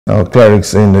Now,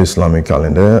 clerics in the Islamic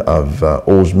calendar have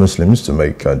urged Muslims to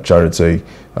make charity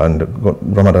and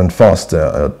Ramadan fast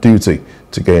a duty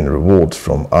to gain rewards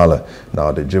from Allah.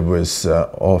 Now, the Jewish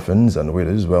Orphans and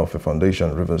Widows Welfare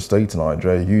Foundation, River State,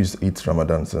 Nigeria, used its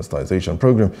Ramadan sensitization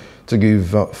program to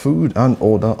give food and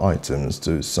other items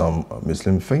to some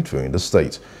Muslim faithful in the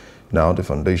state. Now, the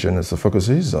foundation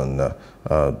focuses on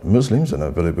Muslims and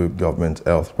available government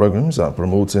health programs and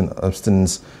promoting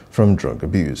abstinence from drug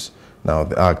abuse. Now,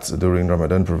 the act during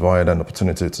Ramadan provide an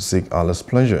opportunity to seek Allah's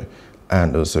pleasure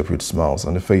and also put smiles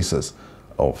on the faces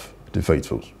of the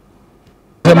faithful.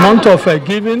 It's a month of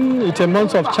giving, it's a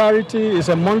month of charity, it's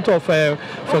a month of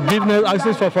forgiveness,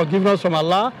 asking for forgiveness from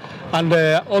Allah, and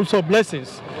also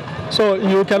blessings. So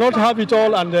you cannot have it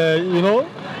all, and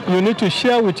you need to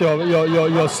share with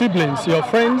your siblings, your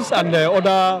friends, and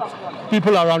other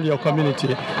people around your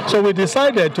community. So we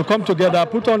decided to come together,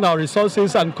 put on our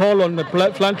resources, and call on the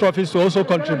philanthropists to also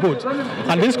contribute.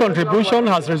 And this contribution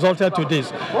has resulted to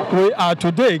this. We are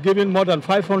today giving more than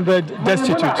 500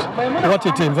 destitute what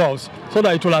it involves, so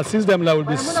that it will assist them, there will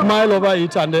be smile over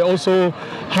it, and they also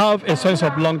have a sense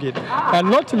of belonging.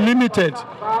 And not limited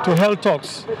to health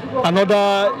talks and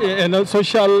other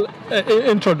social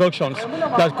introductions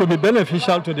that could be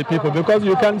beneficial to the people, because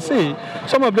you can see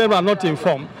some of them are not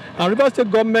informed. And River State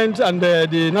government and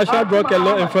the National Drug and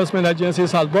Law Enforcement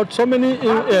Agencies has brought so many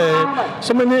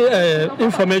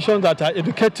information that are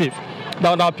educative,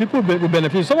 that our people will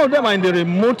benefit. Some of them are in the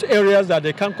remote areas that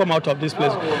they can't come out of this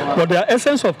place. But the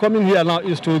essence of coming here now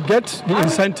is to get the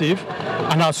incentive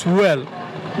and as well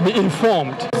be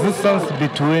informed. Distance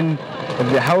between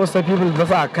the Hausa people,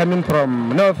 those are coming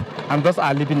from north, and those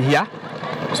are living here,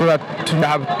 so that we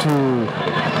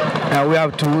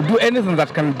have to do anything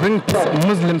that can bring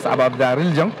Muslims about their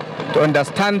religion, to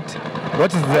understand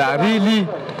what is the really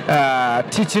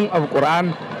teaching of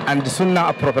Quran and the Sunnah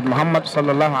of Prophet Muhammad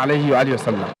sallallahu alaihi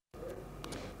wasallam.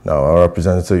 Now, our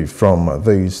representative from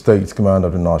the State Command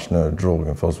of the National Drug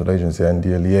Enforcement Agency,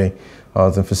 NDLEA,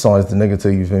 has emphasized the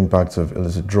negative impact of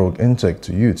illicit drug intake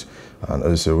to youth and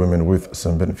also women, with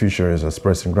some beneficiaries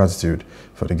expressing gratitude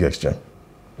for the gesture.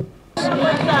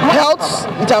 Health,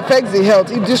 it affects the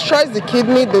health. It destroys the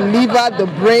kidney, the liver, the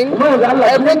brain,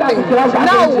 everything.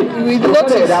 Now we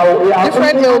notice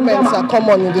different ailments are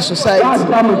common in the society.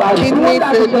 Kidney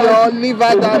failure,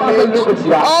 liver damage,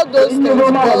 all those things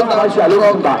boil down to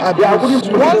drug abuse.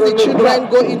 Once the children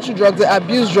go into drugs, they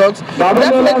abuse drugs,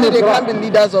 definitely they can be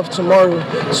leaders of tomorrow.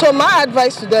 So my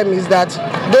advice to them is that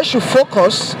they should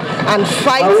focus and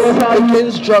fight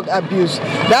against drug abuse.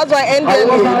 That's why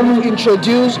NDLEA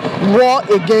introduced War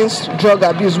Against Drug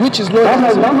Abuse, which is known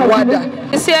as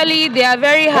WADA. Sincerely, they are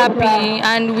very happy,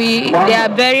 and they are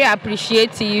very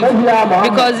appreciative,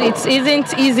 because it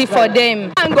isn't easy for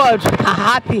them. Thank God, are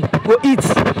happy to eat,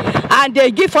 and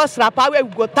they give us wrapper where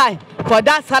we go time for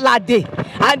that salad day,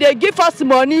 and they give us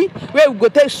money where we go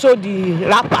take show the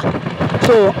wrapper.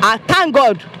 So I thank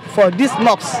God for this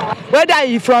mosque. Whether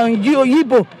you from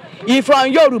Igbo, you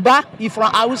from Yoruba, you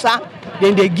from Hausa,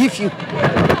 then they give you.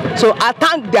 So I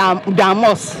thank their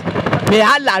mosque. May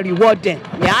Allah reward them.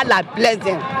 May Allah bless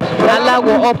them. Allah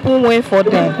will open way for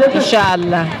them,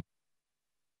 inshallah.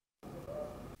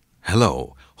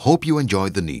 Hello. Hope you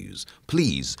enjoyed the news.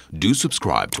 Please do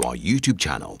subscribe to our YouTube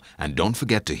channel and don't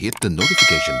forget to hit the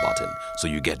notification button so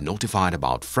you get notified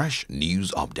about fresh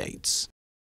news updates.